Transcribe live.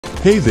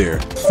Hey there,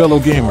 fellow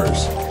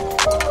gamers.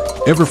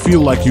 Ever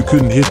feel like you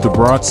couldn't hit the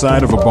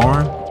broadside of a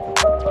barn?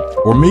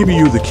 Or maybe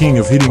you're the king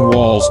of hitting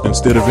walls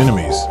instead of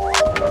enemies.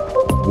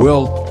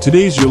 Well,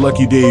 today's your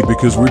lucky day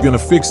because we're gonna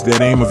fix that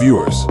aim of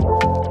yours.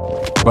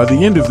 By the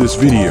end of this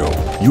video,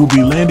 you'll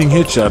be landing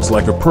headshots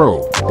like a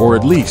pro, or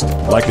at least,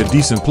 like a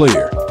decent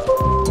player.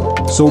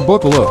 So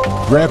buckle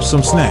up, grab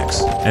some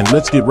snacks, and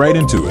let's get right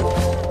into it.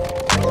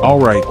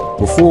 Alright,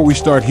 before we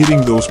start hitting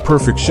those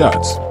perfect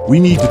shots, we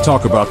need to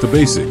talk about the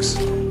basics.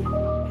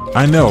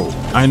 I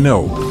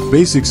know,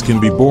 basics can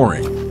be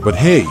boring, but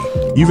hey,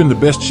 even the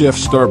best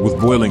chefs start with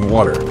boiling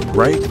water,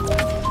 right?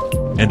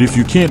 And if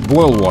you can't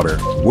boil water,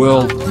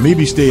 well,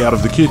 maybe stay out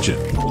of the kitchen.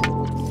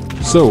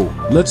 So,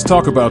 let's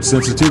talk about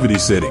sensitivity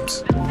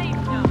settings.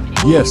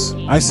 Yes,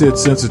 I said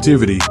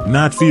sensitivity,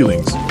 not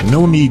feelings,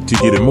 no need to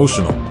get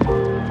emotional.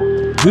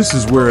 This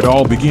is where it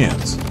all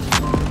begins.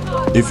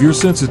 If your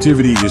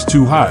sensitivity is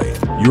too high,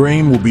 your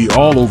aim will be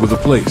all over the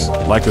place,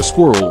 like a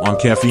squirrel on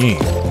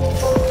caffeine.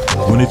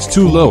 When it's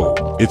too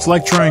low, it's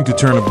like trying to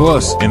turn a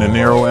bus in a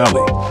narrow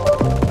alley.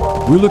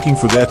 We're looking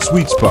for that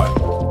sweet spot,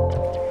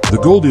 the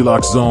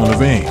Goldilocks zone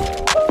of aim.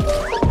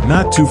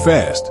 Not too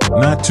fast,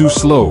 not too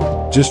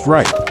slow, just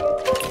right.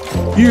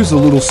 Here's a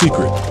little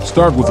secret.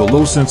 Start with a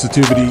low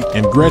sensitivity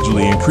and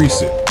gradually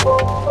increase it.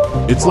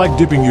 It's like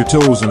dipping your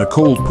toes in a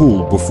cold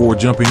pool before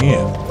jumping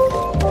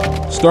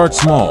in. Start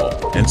small,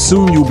 and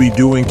soon you'll be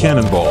doing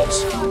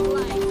cannonballs.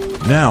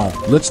 Now,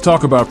 let's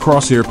talk about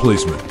crosshair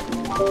placement.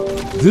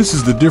 This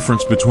is the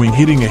difference between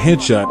hitting a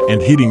headshot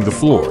and hitting the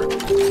floor.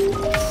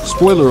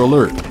 Spoiler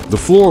alert, the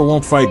floor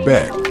won't fight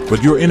back,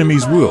 but your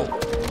enemies will.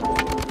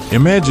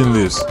 Imagine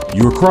this,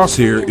 your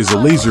crosshair is a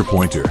laser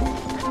pointer.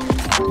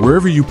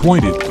 Wherever you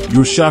point it,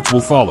 your shots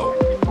will follow.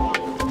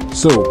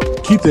 So,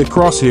 keep that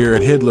crosshair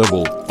at head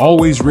level,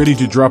 always ready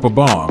to drop a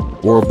bomb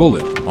or a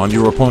bullet on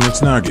your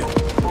opponent's noggin.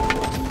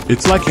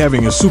 It's like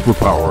having a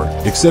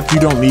superpower, except you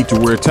don't need to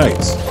wear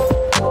tights.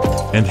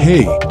 And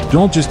hey,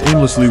 don't just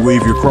aimlessly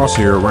wave your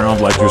crosshair around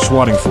like you're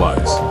swatting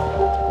flies.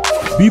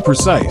 Be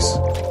precise.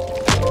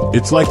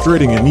 It's like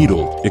threading a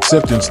needle,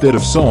 except instead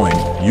of sewing,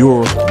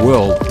 you're,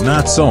 well,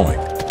 not sewing.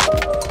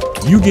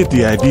 You get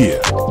the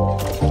idea.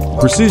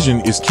 Precision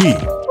is key.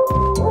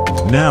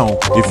 Now,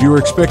 if you're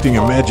expecting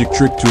a magic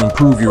trick to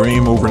improve your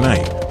aim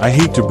overnight, I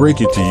hate to break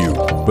it to you,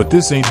 but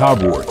this ain't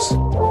Hogwarts.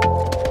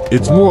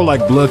 It's more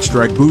like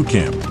Bloodstrike Boot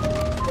Camp.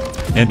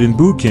 And in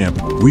boot camp,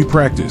 we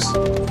practice.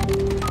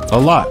 A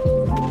lot.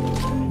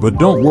 But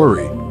don't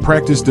worry,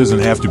 practice doesn't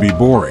have to be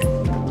boring.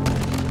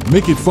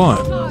 Make it fun.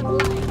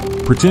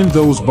 Pretend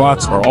those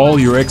bots are all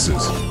your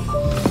exes.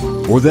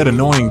 Or that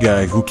annoying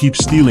guy who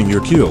keeps stealing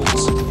your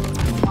kills.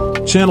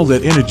 Channel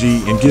that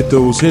energy and get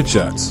those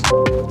headshots.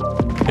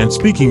 And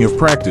speaking of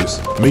practice,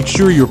 make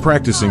sure you're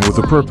practicing with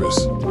a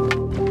purpose.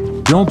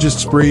 Don't just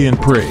spray and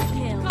pray.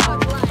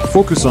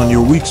 Focus on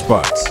your weak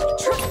spots.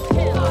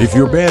 If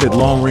you're bad at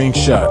long-range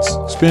shots,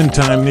 spend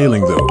time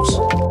nailing those.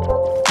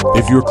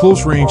 If your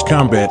close-range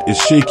combat is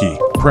shaky,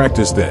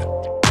 practice that.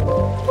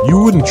 You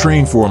wouldn't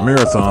train for a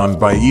marathon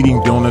by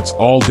eating donuts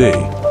all day,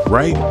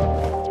 right?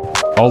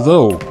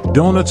 Although,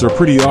 donuts are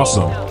pretty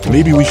awesome,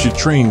 maybe we should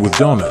train with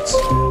donuts.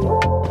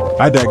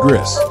 I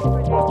digress.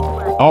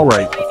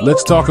 Alright,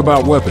 let's talk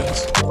about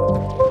weapons.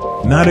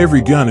 Not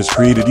every gun is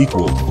created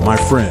equal, my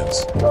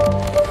friends.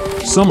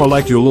 Some are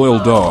like your loyal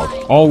dog,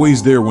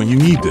 always there when you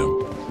need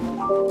them.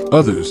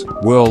 Others,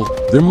 well,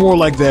 they're more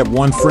like that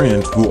one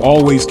friend who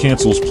always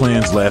cancels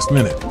plans last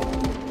minute.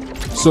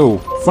 So,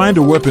 find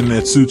a weapon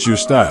that suits your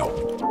style.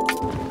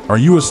 Are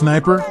you a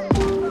sniper?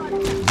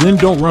 Then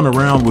don't run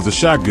around with a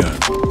shotgun.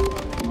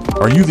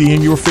 Are you the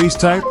in-your-face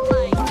type?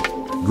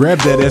 Grab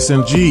that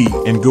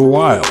SMG and go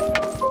wild.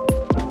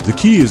 The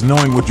key is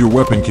knowing what your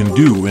weapon can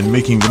do and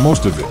making the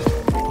most of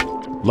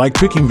it. Like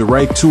picking the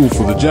right tool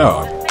for the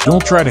job,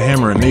 don't try to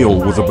hammer a nail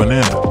with a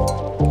banana.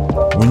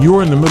 When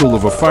you're in the middle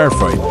of a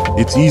firefight,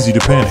 it's easy to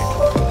panic.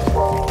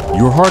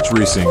 Your heart's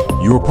racing,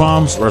 your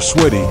palms are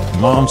sweaty,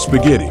 mom's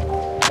spaghetti.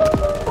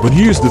 But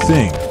here's the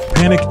thing,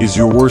 panic is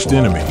your worst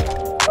enemy.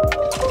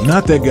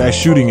 Not that guy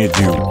shooting at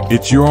you,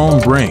 it's your own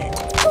brain.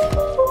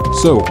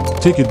 So,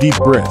 take a deep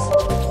breath.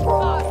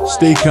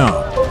 Stay calm.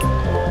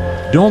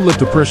 Don't let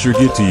the pressure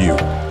get to you.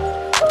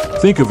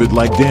 Think of it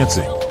like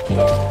dancing.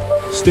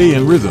 Stay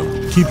in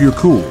rhythm, keep your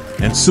cool,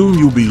 and soon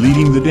you'll be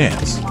leading the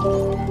dance.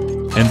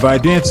 And by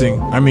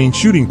dancing, I mean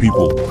shooting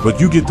people,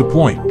 but you get the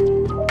point.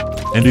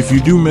 And if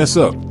you do mess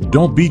up,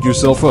 don't beat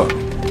yourself up.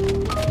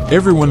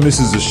 Everyone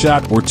misses a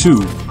shot or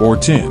 2 or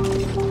 10.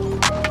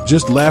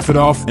 Just laugh it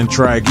off and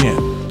try again.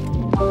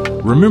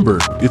 Remember,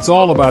 it's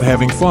all about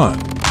having fun.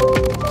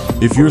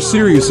 If you're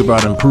serious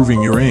about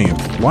improving your aim,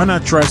 why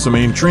not try some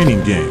aim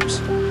training games?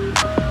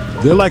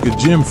 They're like a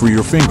gym for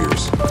your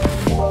fingers.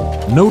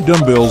 No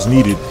dumbbells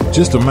needed,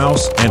 just a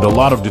mouse and a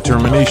lot of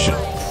determination.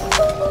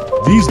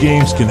 These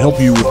games can help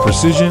you with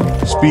precision,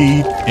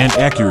 speed, and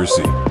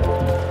accuracy.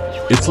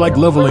 It's like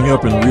leveling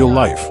up in real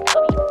life.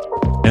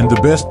 And the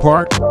best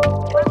part?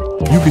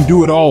 You can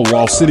do it all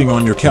while sitting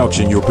on your couch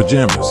in your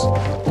pajamas.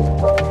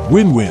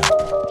 Win-win.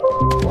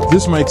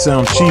 This might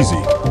sound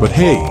cheesy, but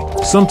hey,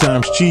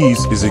 sometimes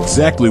cheese is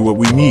exactly what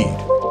we need.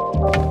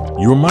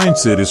 Your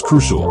mindset is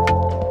crucial.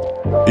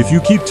 If you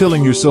keep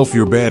telling yourself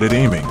you're bad at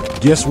aiming,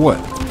 guess what?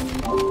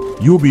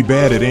 You'll be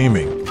bad at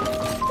aiming.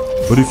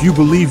 But if you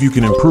believe you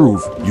can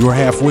improve, you're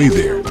halfway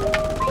there.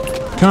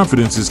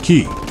 Confidence is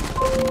key.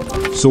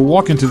 So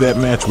walk into that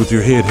match with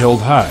your head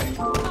held high.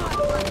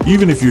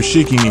 Even if you're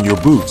shaking in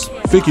your boots,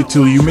 fake it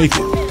till you make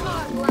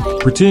it.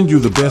 Pretend you're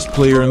the best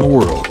player in the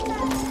world.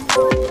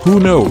 Who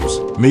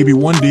knows, maybe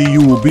one day you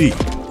will be.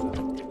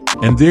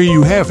 And there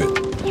you have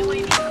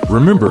it.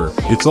 Remember,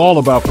 it's all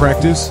about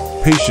practice,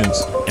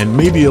 patience, and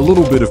maybe a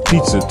little bit of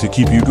pizza to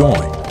keep you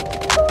going.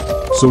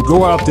 So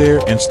go out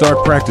there and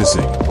start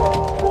practicing.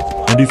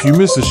 And if you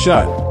miss a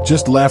shot,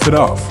 just laugh it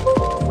off.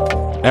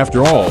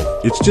 After all,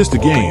 it's just a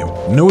game,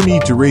 no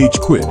need to rage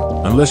quit,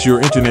 unless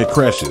your internet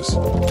crashes.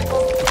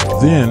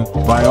 Then,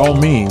 by all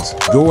means,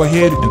 go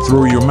ahead and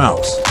throw your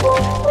mouse.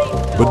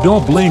 But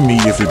don't blame me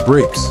if it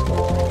breaks.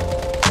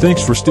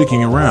 Thanks for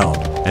sticking around,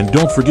 and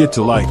don't forget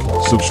to like,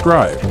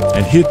 subscribe,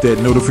 and hit that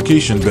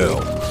notification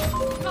bell.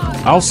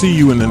 I'll see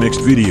you in the next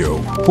video,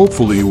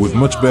 hopefully with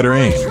much better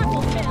aim.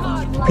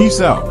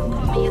 Peace out.